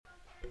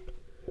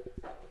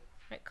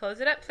Close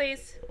it up,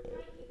 please.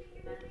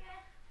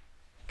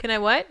 Can I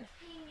what?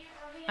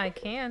 I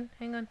can.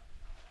 Hang on.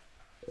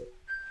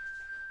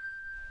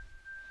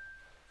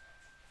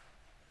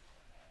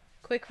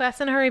 Quick,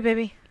 fast, and hurry,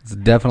 baby. It's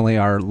definitely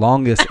our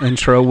longest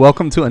intro.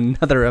 Welcome to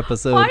another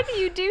episode. Why do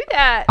you do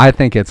that? I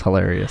think it's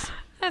hilarious.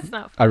 That's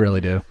not I fun.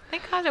 really do.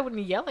 Thank God I wouldn't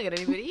be yelling at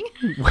anybody.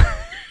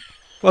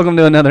 Welcome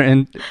to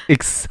another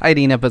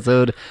exciting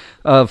episode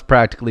of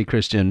Practically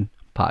Christian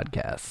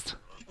Podcast.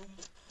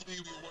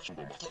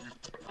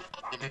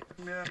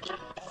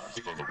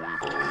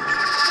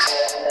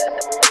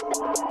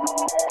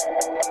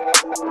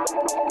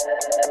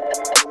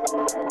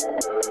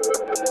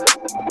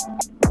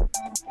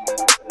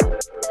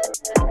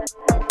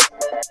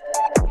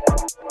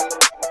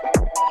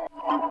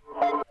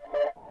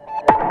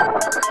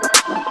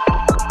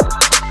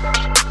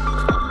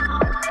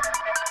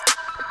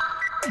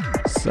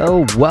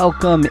 So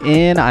welcome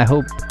in. I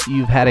hope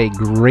you've had a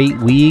great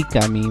week.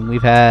 I mean,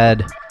 we've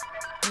had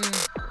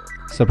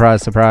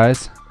surprise,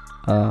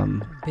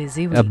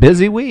 Busy week. a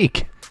busy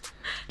week.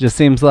 Just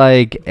seems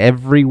like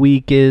every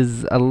week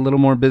is a little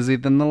more busy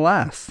than the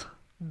last.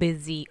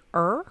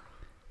 Busier.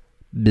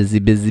 Busy.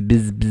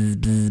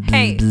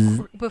 Hey,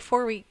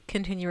 before we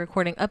continue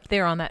recording, up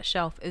there on that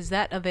shelf, is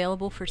that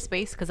available for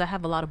space? Because I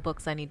have a lot of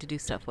books I need to do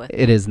stuff with.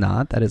 It is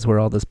not. That is where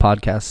all this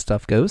podcast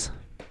stuff goes.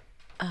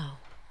 Oh,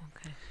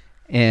 okay.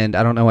 And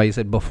I don't know why you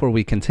said before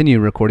we continue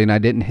recording. I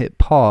didn't hit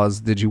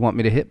pause. Did you want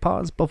me to hit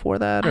pause before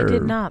that? I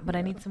did not, but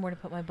I need somewhere to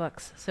put my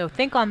books. So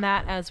think on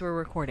that as we're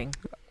recording.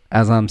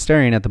 As I'm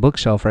staring at the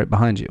bookshelf right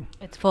behind you.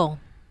 It's full.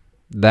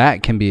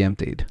 That can be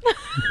emptied.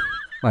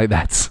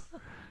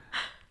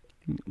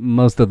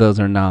 Most of those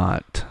are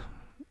not.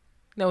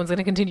 No one's going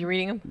to continue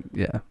reading them?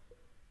 Yeah.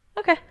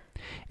 Okay.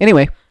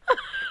 Anyway,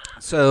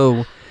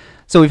 so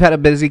we've had a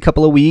busy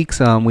couple of weeks.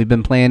 We've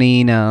been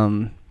planning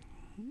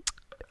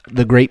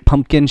the Great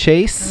Pumpkin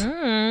Chase.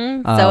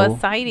 So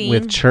exciting.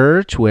 With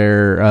church,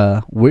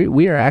 where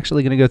we are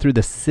actually going to go through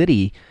the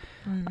city,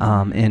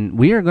 and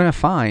we are going to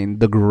find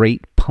the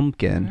Great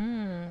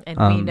Pumpkin.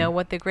 And we know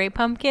what the Great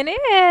Pumpkin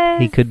is.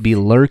 He could be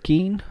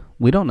lurking.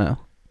 We don't know.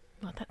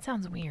 Well, that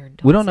sounds weird.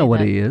 We don't know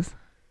what he is.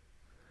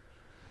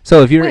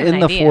 So if you're We have in an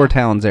the idea. Four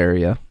Towns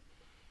area,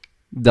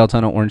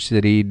 Deltona, Orange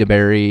City,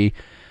 DeBerry,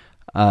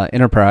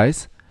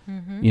 Enterprise,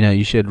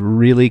 you should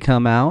really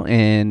come out.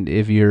 And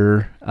if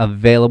you're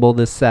available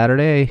this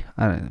Saturday,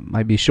 it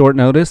might be short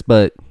notice,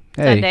 but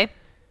hey, Sunday.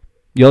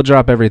 you'll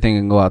drop everything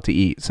and go out to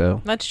eat.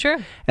 So That's true.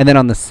 and then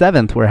on the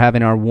 7th, we're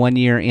having our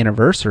 1-year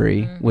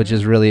anniversary, which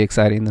is really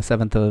exciting. The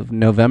 7th of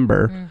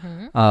November,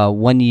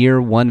 1 year,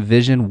 1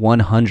 vision,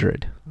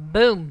 100.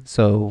 Boom.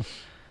 So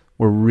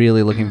we're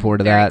really looking forward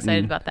to Very that,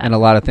 excited about that. and a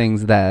lot of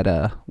things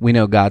that we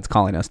know God's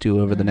calling us to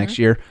over the next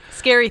year.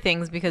 Scary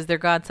things because they're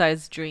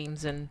God-sized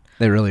dreams and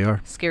They really are.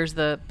 scares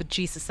the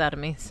bejesus out of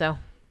me. So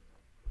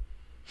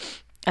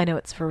I know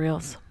it's for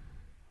reals.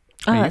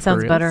 Are Oh, you that for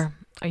sounds reals? better.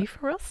 Are you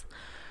for reals?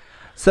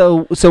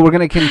 So we're going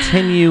to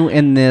continue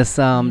in this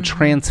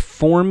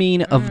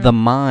transforming of the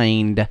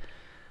mind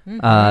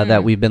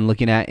that we've been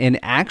looking at. And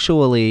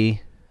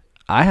actually,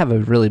 I have a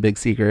really big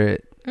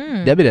secret.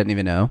 Debbie doesn't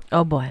even know.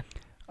 Oh, boy.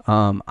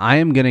 I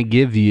am going to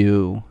give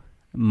you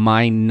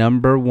my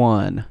number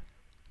one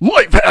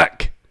life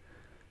hack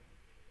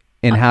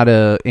in how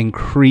to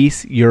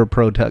increase your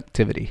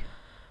productivity.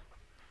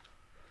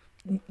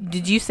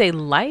 Did you say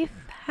life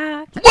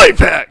hack? Life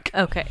hack!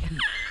 Okay.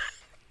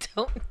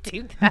 Don't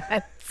do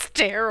that. It's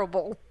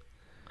terrible.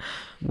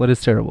 What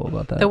is terrible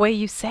about that? The way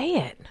you say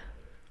it.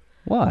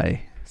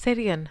 Why? Say it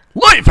again.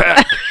 Life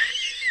hack!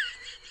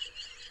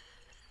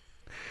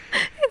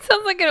 It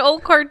sounds like an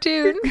old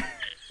cartoon.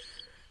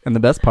 And the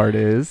best part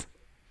is,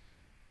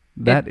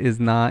 that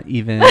is not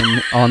even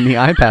on the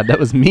iPad. That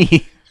was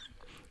me.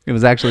 It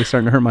was actually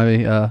starting to hurt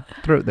my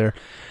throat there.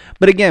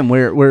 But again,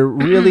 we're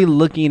really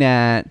looking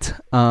at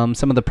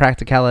some of the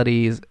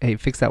practicalities. Hey,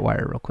 fix that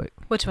wire real quick.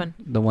 Which one?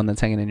 The one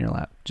that's hanging in your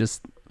lap.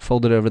 Just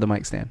fold it over the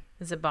mic stand.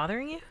 Is it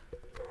bothering you?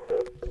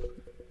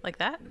 Like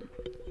that?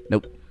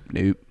 Nope.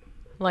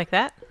 Like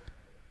that?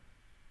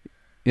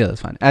 Yeah,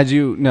 that's fine. As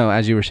you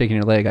were shaking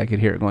your leg, I could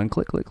hear it going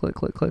click, click, click,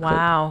 click, click.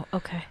 Wow.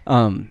 Okay.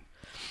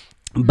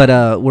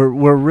 But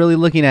we're really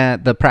looking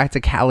at the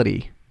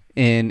practicality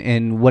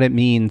and what it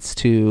means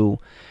to,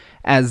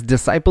 as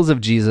disciples of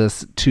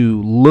Jesus,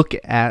 to look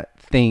at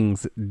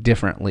things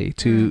differently,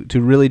 to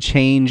really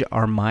change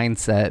our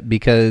mindset,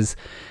 because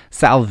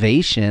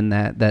salvation,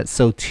 that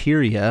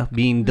soteria,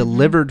 being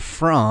delivered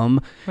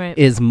from, Right.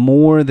 is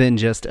more than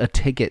just a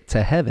ticket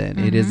to heaven.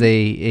 It is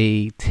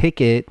a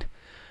ticket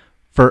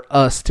for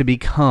us to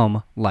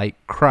become like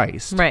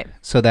Christ, Right.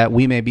 so that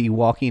we may be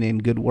walking in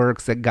good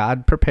works that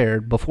God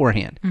prepared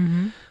beforehand.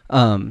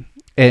 And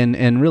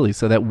really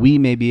so that we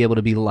may be able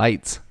to be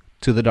lights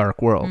to the dark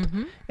world.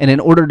 And in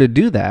order to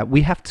do that,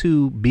 we have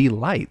to be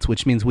lights,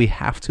 which means we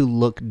have to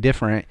look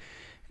different.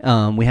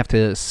 We have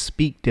to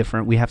speak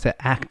different. We have to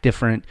act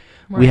different.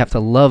 We have to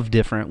love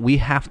different. We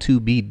have to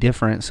be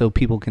different so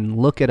people can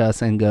look at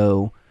us and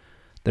go,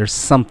 there's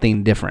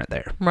something different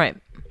there. Right.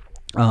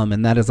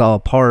 And that is all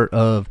part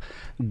of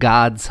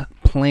God's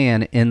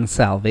plan in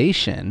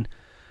salvation,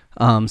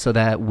 so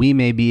that we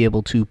may be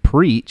able to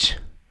preach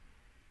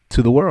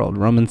to the world.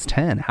 Romans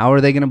 10. How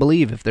are they going to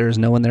believe if there's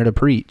no one there to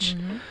preach?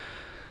 Mm-hmm.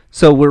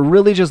 So we're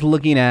really just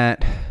looking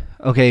at,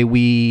 okay,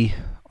 we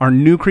are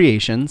new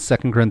creations,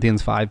 2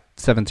 Corinthians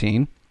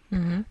 5:17.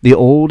 Mm-hmm. The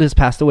old has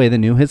passed away, the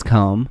new has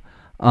come,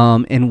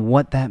 and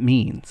what that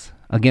means.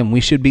 Again,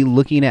 we should be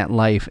looking at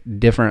life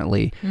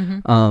differently.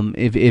 Mm-hmm.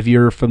 If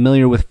you're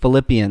familiar with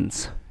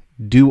Philippians,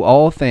 do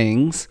all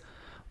things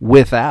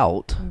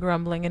without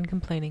grumbling and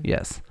complaining.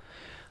 Yes.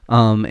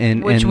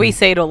 Which we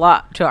say it a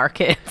lot to our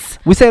kids.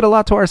 We say it a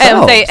lot to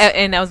ourselves.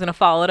 And I was going to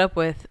follow it up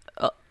with,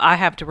 I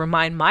have to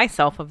remind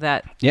myself of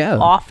that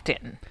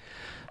often.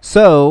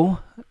 So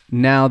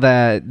now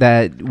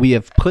that we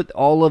have put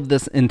all of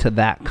this into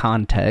that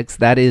context,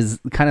 that is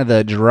kind of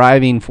the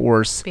driving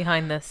force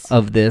behind this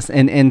of this.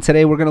 And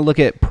today we're going to look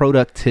at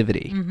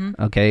productivity,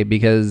 okay?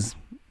 Because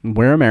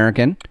we're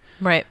American.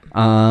 Right.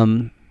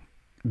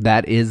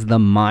 That is the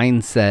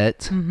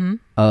mindset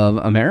of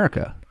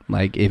America.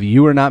 Like, if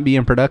you are not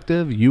being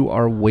productive, you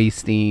are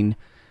wasting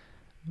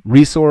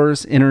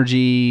resource,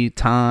 energy,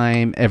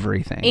 time,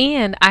 everything.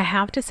 And I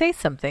have to say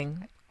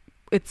something.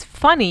 It's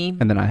funny.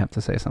 And then I have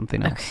to say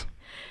something else. Okay.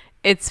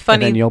 It's funny.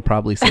 And then you'll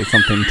probably say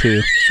something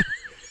too.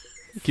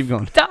 Keep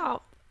going.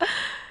 Stop.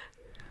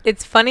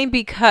 It's funny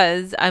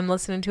because I'm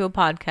listening to a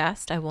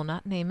podcast. I will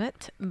not name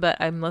it, but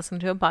I'm listening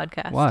to a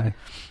podcast. Why?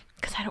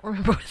 Because I don't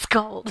remember what it's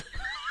called.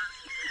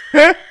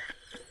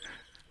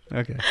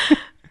 Okay.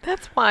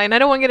 That's fine. I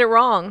don't want to get it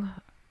wrong.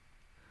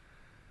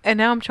 And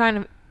now I'm trying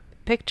to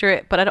picture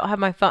it, but I don't have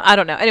my phone. I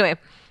don't know. Anyway,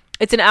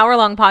 it's an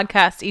hour-long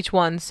podcast, each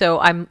one.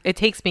 So it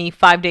takes me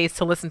 5 days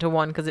to listen to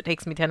one because it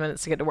takes me 10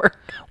 minutes to get to work.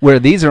 Where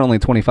these are only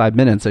 25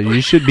 minutes, so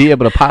you should be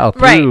able to pile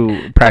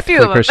through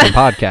Practically Christian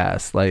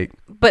podcasts.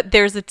 But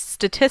there's a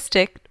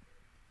statistic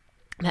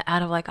that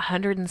out of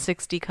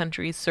 160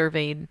 countries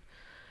surveyed,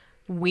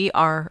 we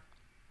are,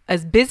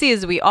 as busy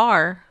as we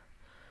are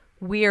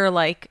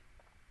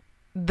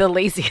the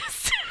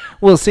laziest.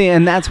 Well, see,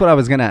 and that's what I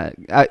was gonna.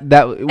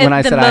 When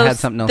I said I had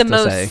something else to say,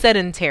 the most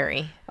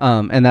sedentary.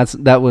 And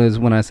that was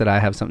when I said I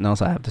have something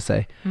else I have to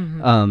say.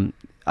 Mm-hmm.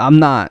 I'm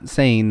not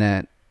saying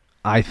that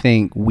I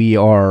think we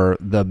are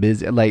the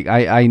busy.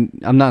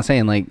 I'm not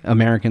saying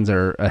Americans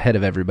are ahead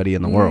of everybody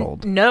in the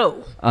world.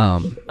 No.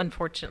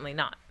 Unfortunately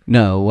not.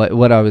 No.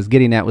 What I was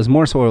getting at was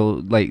more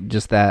so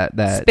just that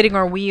spinning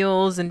our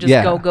wheels and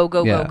just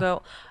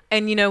go.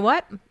 And you know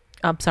what?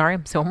 I'm sorry.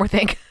 So one more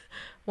thing.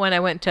 When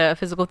I went to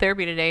physical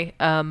therapy today,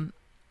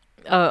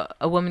 a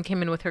woman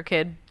came in with her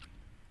kid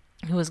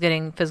who was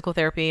getting physical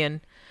therapy,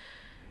 and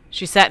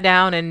she sat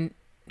down and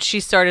she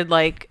started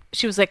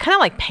she was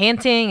kind of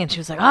panting, and she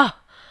was like, oh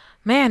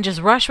man, just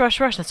rush.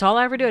 That's all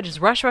I ever do. I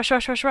just rush.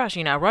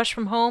 You know, I rush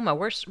from home. I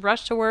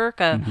rush to work.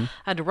 I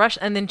had to rush.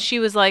 And then she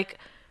was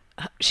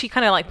she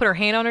kind of put her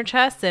hand on her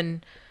chest,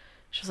 and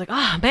she was like,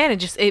 oh man,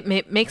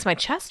 it makes my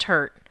chest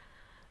hurt.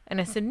 And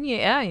I said,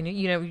 yeah,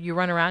 you know, you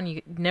run around,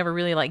 you never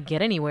really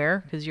get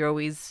anywhere because you're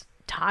always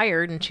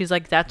tired. And she's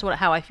like, that's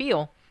how I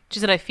feel.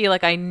 She said, I feel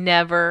like I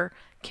never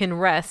can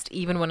rest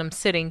even when I'm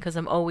sitting because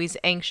I'm always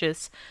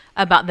anxious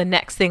about the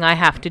next thing I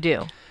have to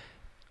do.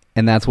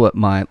 And that's what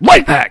my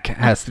life hack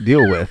has to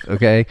deal with.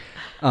 Okay.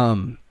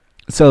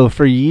 So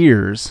for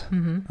years,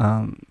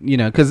 you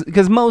know,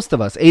 because most of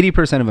us,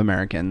 80% of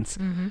Americans,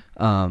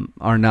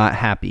 are not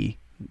happy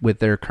with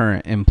their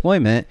current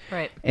employment.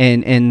 Right.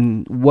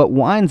 And what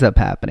winds up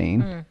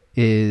happening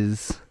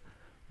is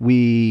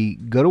we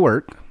go to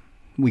work,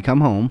 we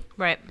come home.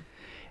 Right.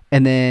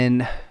 And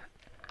then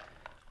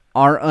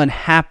our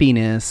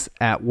unhappiness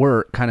at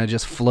work kind of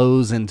just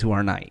flows into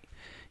our night.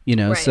 You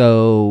know,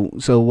 so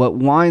what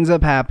winds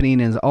up happening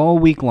is all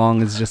week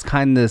long is just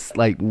kind of this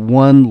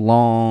one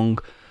long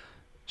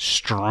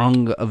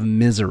strung of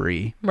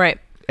misery. Right.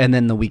 And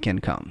then the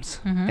weekend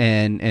comes.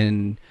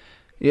 And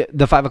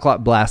the 5 o'clock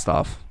blast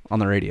off on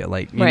the radio,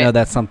 you know,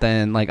 that's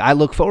something I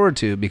look forward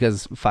to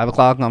because 5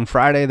 o'clock on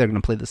Friday, they're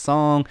going to play the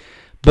song.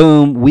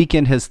 Boom.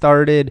 Weekend has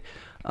started.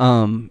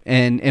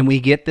 And we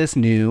get this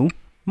new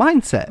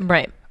mindset.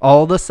 Right.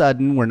 All of a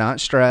sudden, we're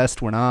not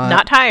stressed. We're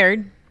not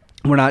tired.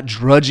 We're not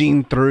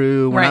drudging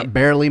through. We're not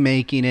barely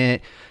making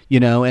it,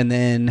 you know, and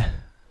then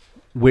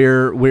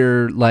we're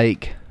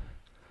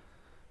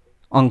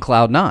on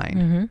cloud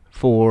 9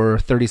 for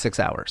 36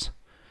 hours.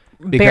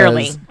 Because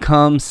barely.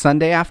 Come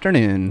Sunday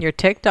afternoon, you're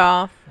ticked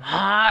off.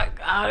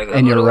 Gotta go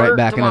and you're right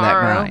back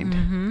tomorrow. into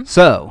that grind.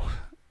 So,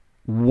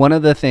 one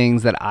of the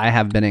things that I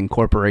have been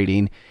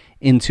incorporating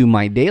into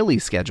my daily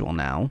schedule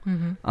now,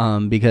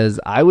 because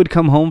I would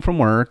come home from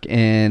work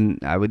and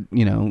I would,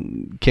 you know,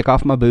 kick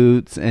off my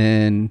boots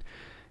and,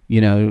 you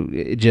know,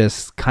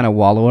 just kind of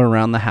wallow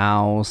around the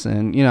house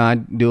and, you know,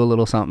 I'd do a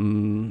little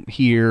something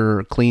here,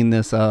 or clean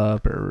this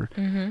up or,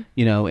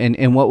 you know,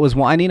 and what was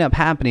winding up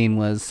happening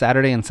was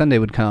Saturday and Sunday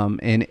would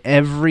come and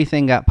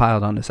everything got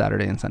piled onto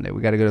Saturday and Sunday.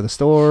 We got to go to the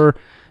store.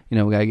 You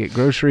know, we got to get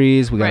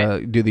groceries. We got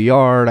to do the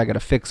yard. I got to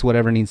fix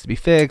whatever needs to be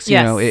fixed. Yes.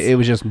 You know, it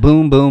was just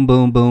boom, boom,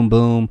 boom, boom,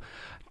 boom.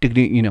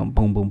 You know,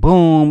 boom, boom,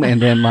 boom. And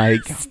then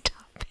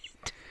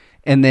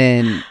And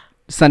then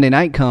Sunday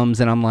night comes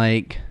and I'm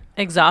like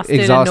exhausted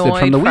annoyed,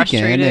 from the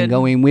frustrated. weekend and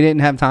going, we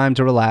didn't have time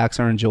to relax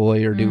or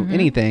enjoy or do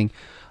anything.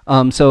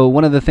 So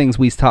one of the things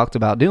we talked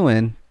about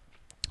doing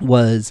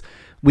was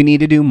we need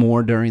to do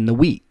more during the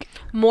week.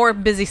 More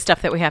busy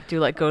stuff that we have to do,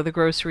 like go to the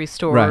grocery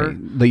store.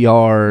 Right. The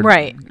yard.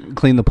 Right.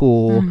 Clean the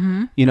pool.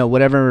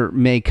 Whatever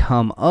may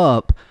come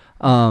up.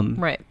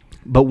 Right.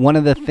 But one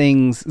of the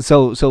things,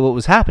 so what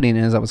was happening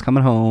is I was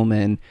coming home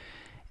and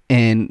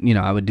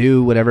I would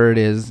do whatever it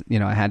is,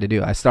 I had to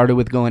do. I started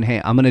with going,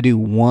 hey, I'm going to do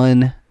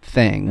one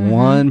thing,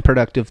 one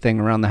productive thing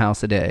around the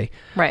house a day.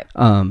 Right.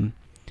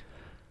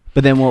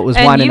 But then what was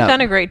and winding up. And you've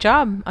done a great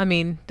job. I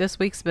mean, this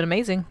week's been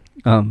amazing.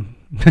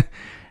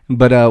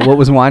 But what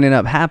was winding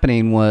up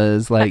happening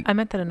was like... I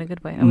meant that in a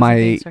good way. I wasn't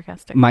being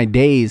sarcastic. My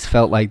days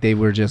felt like they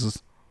were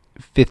just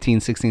 15,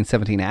 16,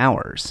 17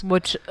 hours.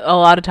 Which a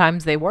lot of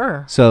times they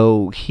were.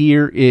 So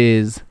here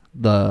is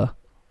the...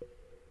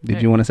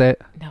 Did you want to say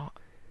it? No.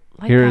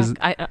 Here's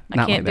I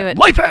can't do it.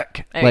 Life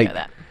hack! I know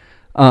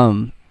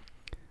that.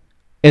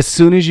 As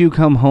soon as you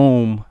come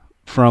home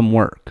from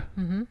work,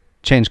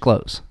 change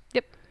clothes.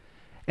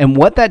 And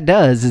what that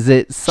does is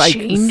it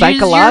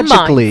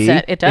psychologically,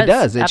 it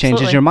does. It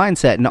changes your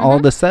mindset. And all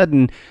of a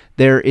sudden,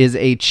 there is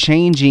a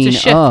changing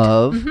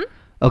of,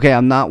 okay,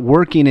 I'm not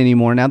working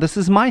anymore. Now, this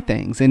is my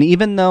things. And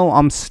even though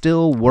I'm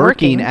still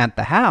working at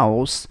the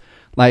house,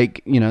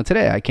 like,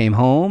 today I came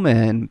home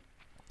and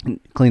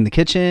cleaned the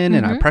kitchen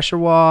and I pressure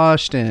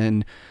washed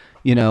and,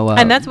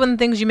 and that's one of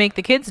the things you make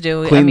the kids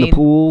do. Clean the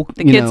pool.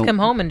 The kids come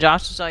home and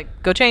Josh is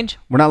like, go change.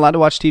 We're not allowed to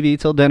watch TV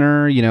till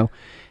dinner,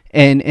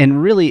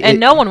 And really... And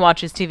no one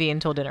watches TV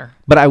until dinner.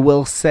 But I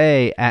will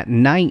say at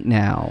night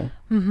now,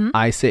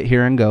 I sit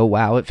here and go,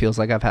 wow, it feels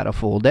like I've had a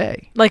full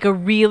day. Like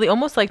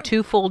almost like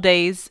 2 full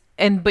days,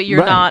 but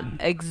you're not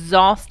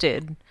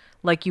exhausted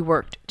like you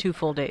worked 2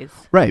 full days.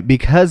 Right,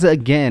 because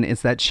again,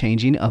 it's that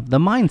changing of the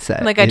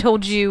mindset. Like I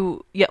told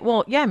you,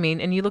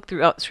 and you look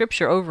throughout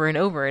Scripture over and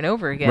over and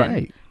over again.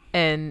 Right.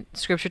 And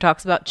Scripture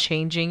talks about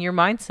changing your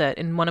mindset.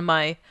 In one of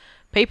my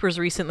papers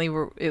recently,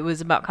 it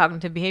was about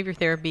cognitive behavior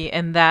therapy,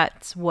 and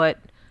that's what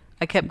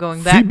I kept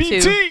going back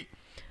to.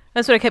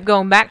 That's what I kept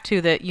going back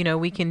to, that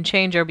we can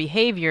change our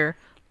behavior,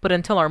 but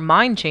until our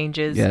mind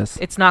changes,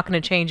 it's not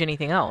going to change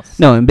anything else.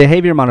 No, and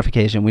behavior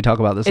modification, we talk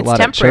about this a lot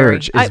temporary.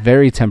 At church, is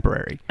very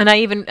temporary. And I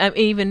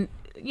even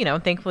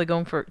thankfully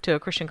going to a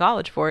Christian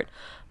college for it,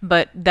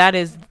 but that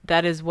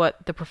is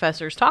what the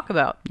professors talk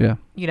about. Yeah.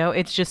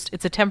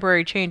 It's a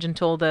temporary change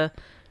until the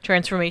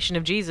transformation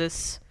of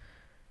Jesus.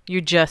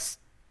 You're just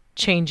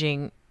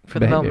changing for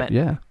behavior, the moment.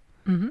 Yeah.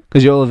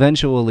 Because you'll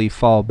eventually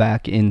fall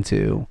back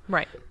into...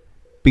 Right.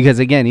 Because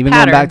again, even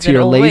going back to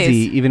your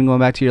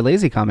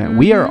lazy comment,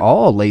 we are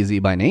all lazy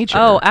by nature.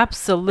 Oh,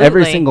 absolutely.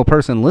 Every single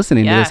person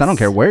listening to this, I don't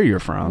care where you're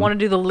from. Want to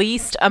do the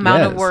least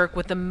amount of work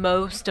with the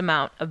most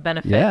amount of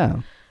benefit.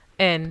 Yeah.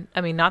 And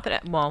I mean, not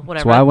that, whatever.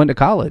 That's why I went to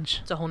college.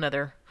 It's a whole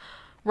nother...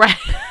 Right.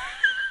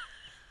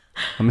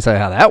 Let me tell you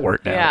how that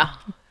worked out. Yeah.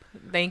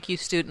 Thank you,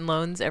 student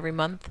loans every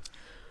month.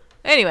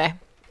 Anyway,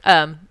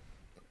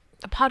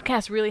 the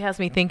podcast really has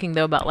me thinking,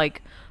 though, about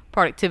like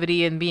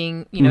productivity and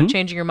being,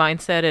 changing your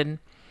mindset. And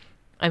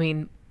I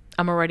mean,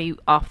 I'm already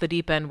off the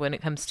deep end when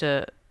it comes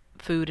to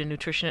food and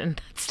nutrition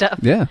and stuff.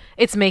 Yeah.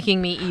 It's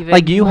making me even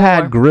like you more.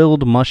 had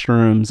grilled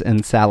mushrooms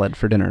and salad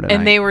for dinner tonight.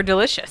 And they were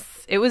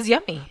delicious. It was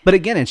yummy. But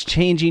again, it's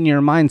changing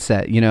your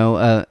mindset.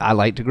 I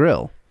like to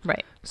grill.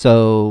 Right.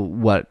 So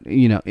what,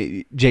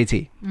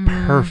 JT,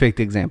 perfect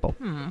example.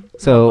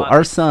 So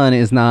our son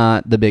is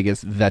not the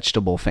biggest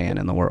vegetable fan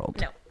in the world.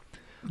 No.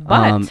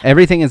 But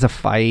everything is a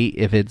fight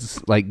if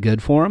it's like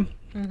good for him.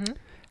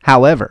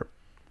 However,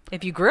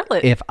 if you grill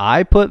it, if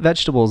I put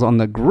vegetables on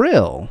the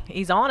grill,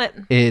 he's on it.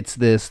 It's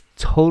this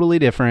totally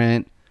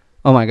different.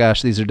 Oh my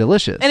gosh, these are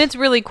delicious. And it's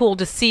really cool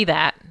to see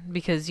that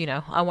because,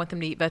 I want them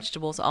to eat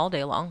vegetables all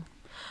day long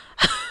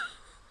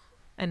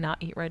and not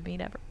eat red meat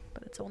ever.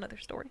 But it's a whole other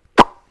story.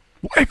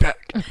 Way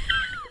back.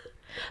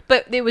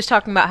 But it was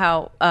talking about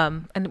how,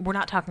 and we're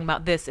not talking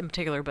about this in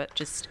particular, but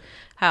just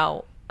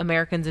how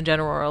Americans in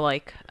general are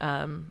like,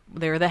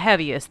 they're the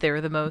heaviest,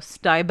 they're the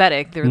most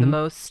diabetic, they're the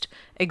most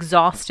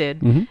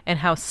exhausted, and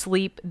how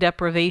sleep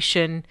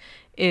deprivation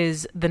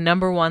is the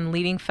number one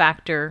leading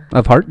factor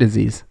of heart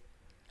disease.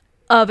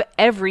 Of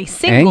every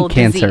single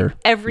disease. Cancer.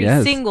 Every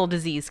single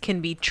disease can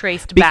be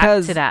traced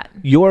because back to that.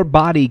 Your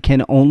body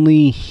can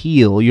only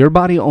heal. Your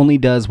body only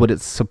does what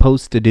it's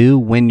supposed to do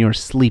when you're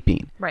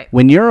sleeping. Right.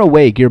 When you're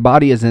awake, your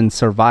body is in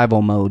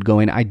survival mode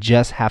going, I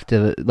just have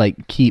to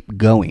keep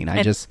going.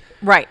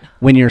 Right.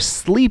 When you're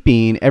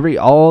sleeping,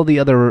 all the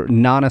other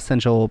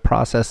non-essential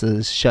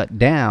processes shut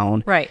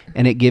down. Right.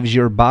 And it gives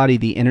your body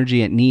the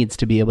energy it needs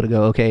to be able to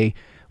go, okay,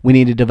 we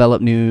need to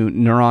develop new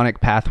neuronic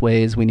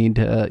pathways. We need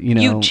to,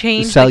 you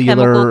change cellular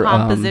the chemical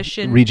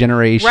composition,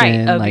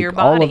 regeneration, of your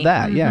body. All of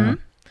that. Yeah.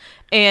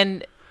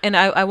 And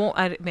I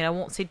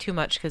won't say too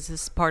much because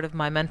this is part of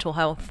my mental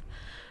health.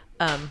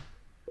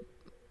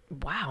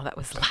 Wow, that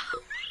was loud.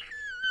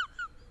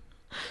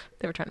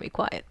 They were trying to be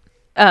quiet.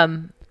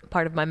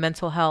 Part of my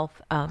mental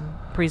health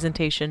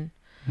presentation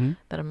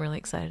that I'm really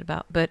excited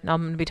about. But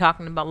I'm going to be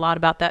talking a lot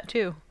about that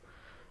too,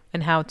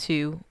 and how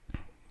to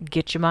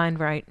get your mind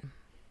right.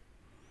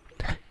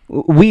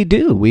 We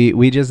do.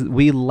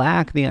 We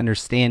lack the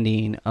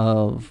understanding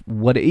of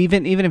what,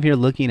 even if you're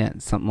looking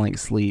at something like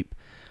sleep,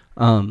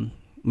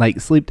 like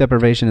sleep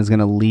deprivation is going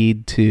to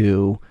lead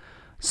to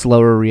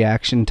slower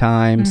reaction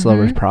time,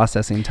 slower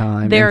processing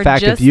time. In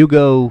fact, if you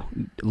go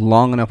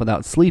long enough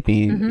without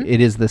sleeping,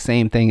 it is the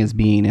same thing as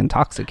being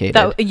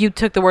intoxicated. You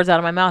took the words out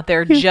of my mouth.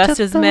 There are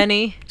just as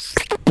many.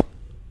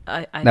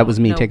 That was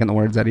me taking the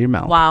words out of your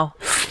mouth. Wow.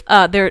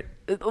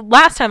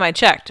 Last time I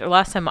checked,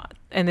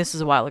 and this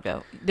is a while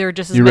ago, there are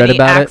just as many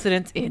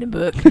accidents in a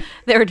book.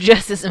 There are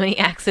just as many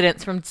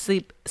accidents from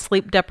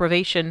sleep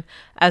deprivation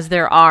as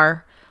there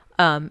are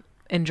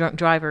in drunk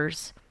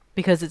drivers,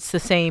 because it's the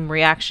same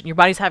reaction. Your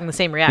body's having the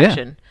same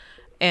reaction.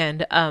 Yeah.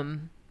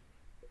 And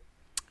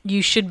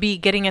you should be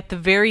getting, at the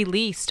very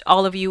least,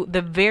 all of you,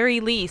 the very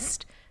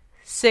least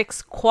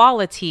 6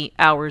 quality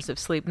hours of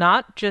sleep,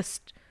 not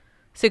just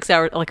 6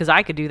 hours, like, because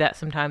I could do that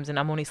sometimes and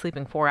I'm only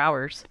sleeping 4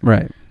 hours.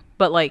 Right.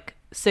 But like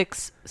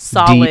 6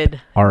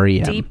 solid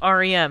deep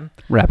REM,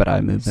 rapid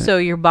eye movement, so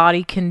your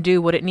body can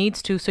do what it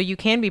needs to, so you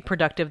can be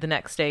productive the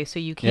next day, so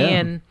you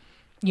can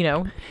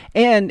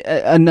And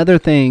another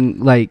thing,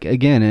 like,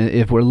 again,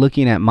 if we're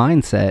looking at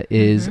mindset,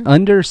 is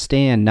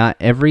understand not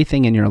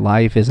everything in your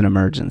life is an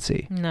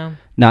emergency. No,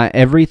 not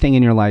everything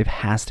in your life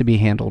has to be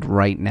handled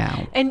right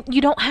now, and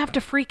you don't have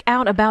to freak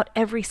out about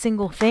every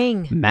single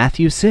thing.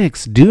 Matthew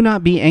 6, do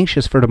not be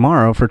anxious for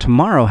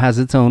tomorrow has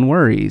its own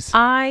worries.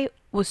 I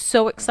was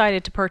so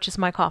excited to purchase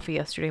my coffee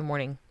yesterday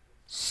morning.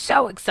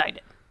 So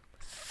excited.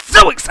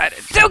 So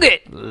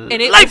good.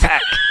 And life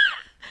hack.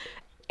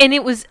 And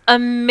it was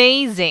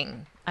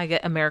amazing. I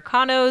get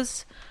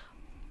Americanos.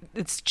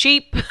 It's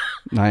cheap.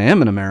 I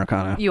am an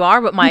Americano. You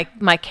are, but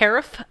my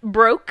carafe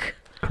broke.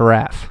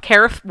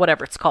 Carafe,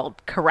 whatever it's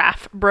called.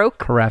 Carafe broke.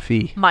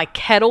 Carafe. My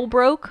kettle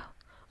broke.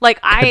 Like,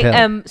 I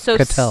am so...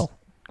 Kettle.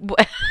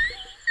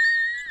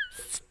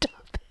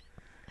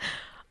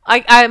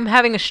 I'm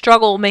having a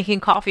struggle making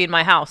coffee in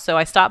my house, so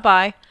I stopped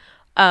by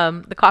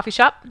the coffee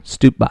shop.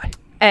 Stoop by.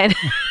 And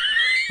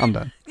I'm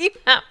done. You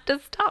have to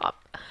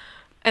stop.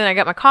 And I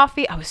got my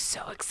coffee. I was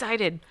so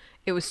excited.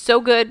 It was so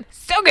good.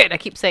 So good. I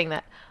keep saying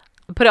that.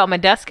 I put it on my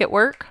desk at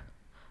work.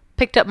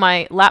 Picked up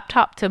my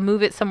laptop to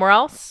move it somewhere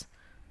else.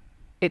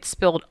 It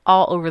spilled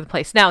all over the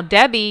place. Now,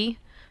 Debbie,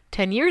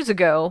 10 years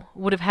ago,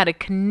 would have had a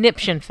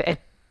conniption fit.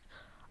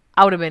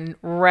 I would have been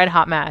red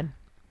hot mad.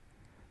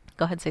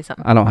 Go ahead and say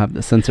something. I don't have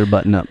the censor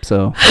button up,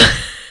 so.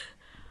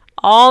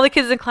 All the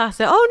kids in class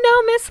said, "Oh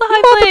no, Miss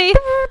Lively."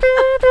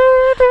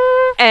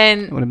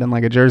 And it would have been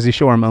like a Jersey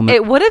Shore moment.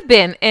 It would have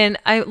been. And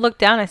I looked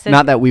down, I said,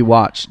 not that we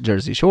watch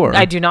Jersey Shore.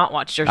 I do not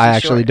watch Jersey Shore. I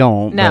actually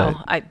don't.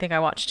 No, I think I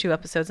watched 2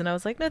 episodes and I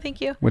was like, no,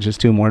 thank you. Which is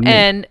 2 more than me.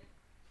 And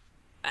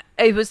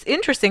it was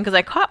interesting because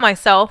I caught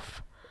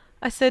myself.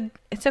 I said,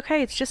 it's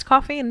okay. It's just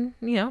coffee and,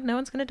 no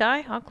one's going to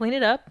die. I'll clean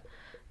it up.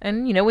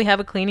 And, we have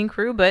a cleaning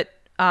crew, but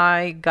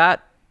I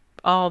got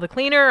all the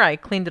cleaner. I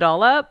cleaned it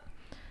all up.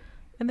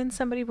 And then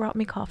somebody brought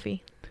me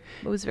coffee.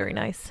 It was very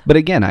nice. But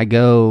again, I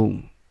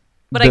go...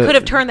 But I could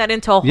have turned that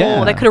into a whole...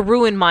 Yeah. That could have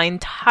ruined my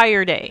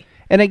entire day.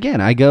 And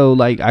again, I go,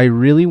 like, I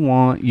really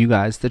want you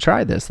guys to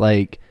try this.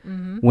 Like,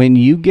 when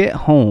you get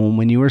home,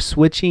 when you are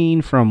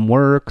switching from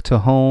work to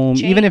home,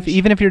 even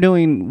if you're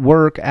doing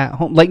work at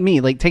home, like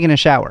me, like taking a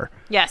shower.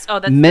 Yes. Oh,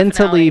 that's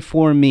mentally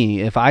for me,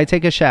 if I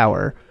take a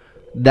shower,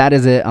 that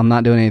is it. I'm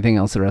not doing anything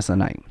else the rest of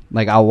the night.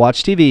 Like, I'll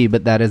watch TV,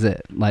 but that is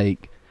it.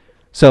 Like,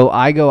 so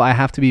I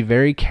have to be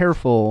very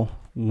careful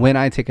when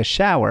I take a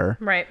shower.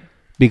 Right.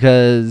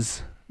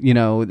 Because,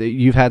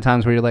 you've had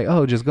times where you're like,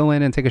 oh, just go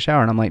in and take a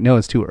shower. And I'm like, no,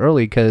 it's too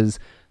early, because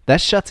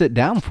that shuts it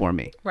down for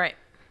me. Right.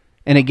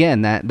 And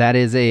again, that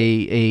is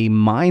a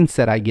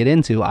mindset I get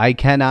into. I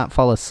cannot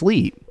fall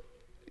asleep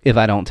if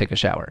I don't take a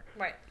shower.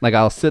 Right. Like,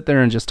 I'll sit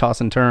there and just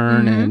toss and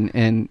turn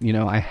and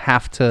I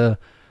have to,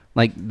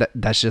 like,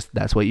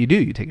 that's what you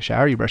do. You take a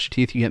shower, you brush your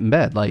teeth, you get in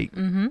bed. Like,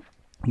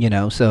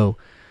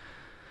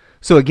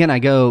 so again, I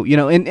go,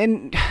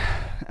 and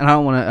I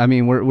don't want to, I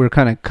mean, we're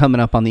kind of coming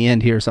up on the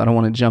end here, so I don't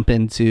want to jump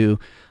into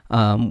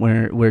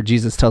where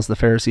Jesus tells the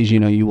Pharisees,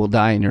 you will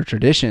die in your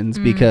traditions,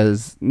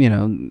 because,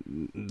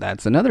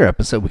 that's another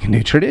episode we can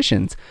do,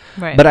 traditions.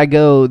 Right. But I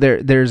go,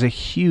 there's a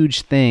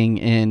huge thing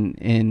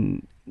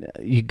in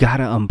you got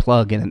to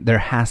unplug, and there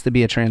has to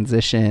be a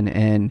transition.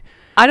 And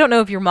I don't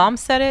know if your mom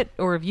said it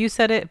or if you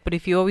said it, but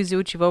if you always do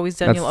what you've always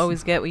done, you'll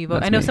always get what you've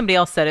always... I know somebody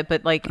else said it,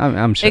 but like,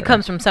 I'm sure it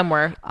comes from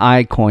somewhere.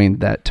 I coined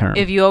that term.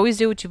 If you always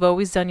do what you've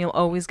always done, you'll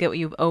always get what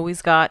you've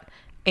always got.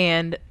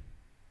 And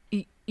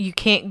you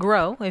can't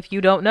grow if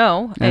you don't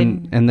know.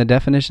 And the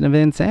definition of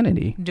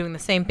insanity. Doing the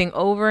same thing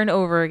over and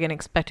over again,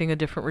 expecting a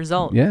different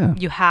result. Yeah.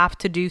 You have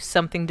to do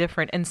something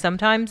different. And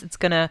sometimes it's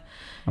going to...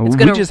 We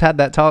just had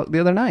that talk the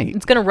other night.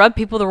 It's going to rub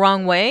people the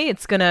wrong way.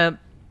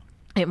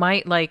 It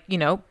might, like,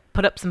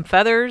 put up some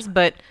feathers,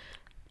 but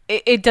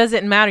it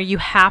doesn't matter. You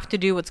have to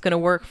do what's going to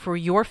work for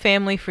your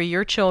family, for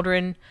your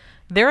children.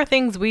 There are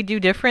things we do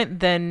different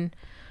than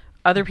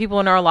other people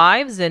in our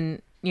lives,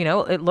 and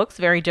it looks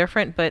very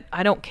different, but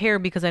I don't care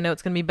because I know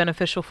it's going to be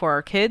beneficial for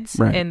our kids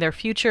and their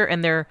future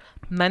and their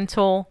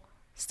mental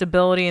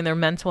stability and their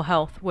mental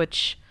health,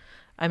 which,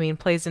 I mean,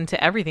 plays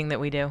into everything that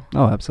we do.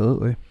 Oh,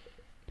 absolutely.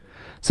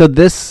 So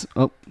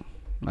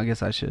I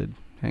guess I should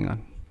hang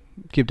on.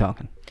 Keep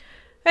talking.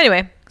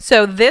 Anyway,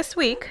 so this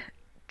week,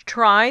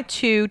 try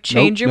to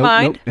change your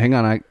mind. Nope.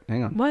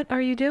 Hang on. What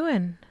are you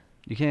doing?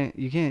 You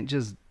can't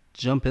just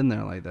jump in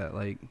there like that.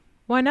 Like,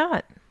 why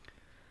not?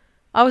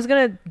 I was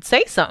gonna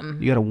say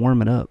something. You got to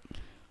warm it up.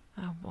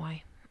 Oh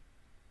boy.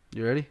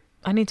 You ready?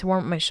 I need to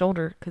warm up my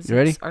shoulder because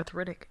it's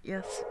arthritic.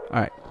 Yes.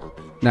 All right.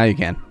 Now you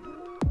can.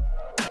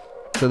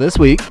 So this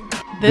week.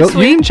 You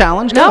can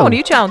challenge. No, what do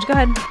you challenge? Go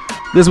ahead.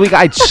 This week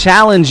I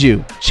challenge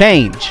you.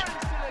 Change.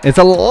 It's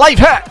a life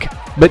hack.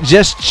 But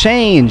just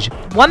change.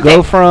 One thing.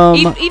 Go from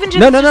even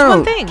just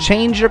one thing.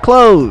 Change your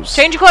clothes.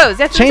 Change your clothes.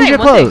 That's change your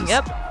clothes.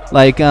 Yep.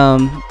 Like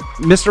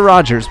Mr.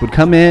 Rogers would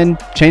come in,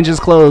 change his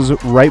clothes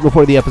right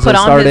before the episode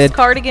started. Put on his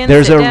cardigan.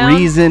 There's a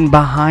reason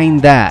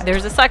behind that.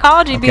 There's a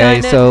psychology behind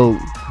it. Okay, so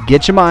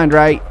get your mind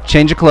right.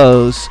 Change your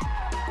clothes.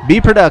 Be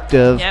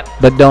productive,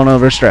 but don't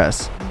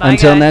overstress. Bye,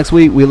 Until guys. next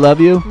week, we love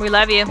you. We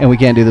love you. And we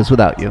can't do this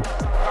without you.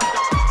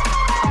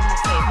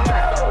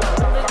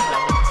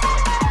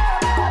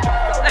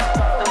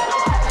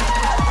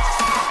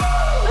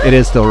 It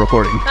is still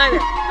recording.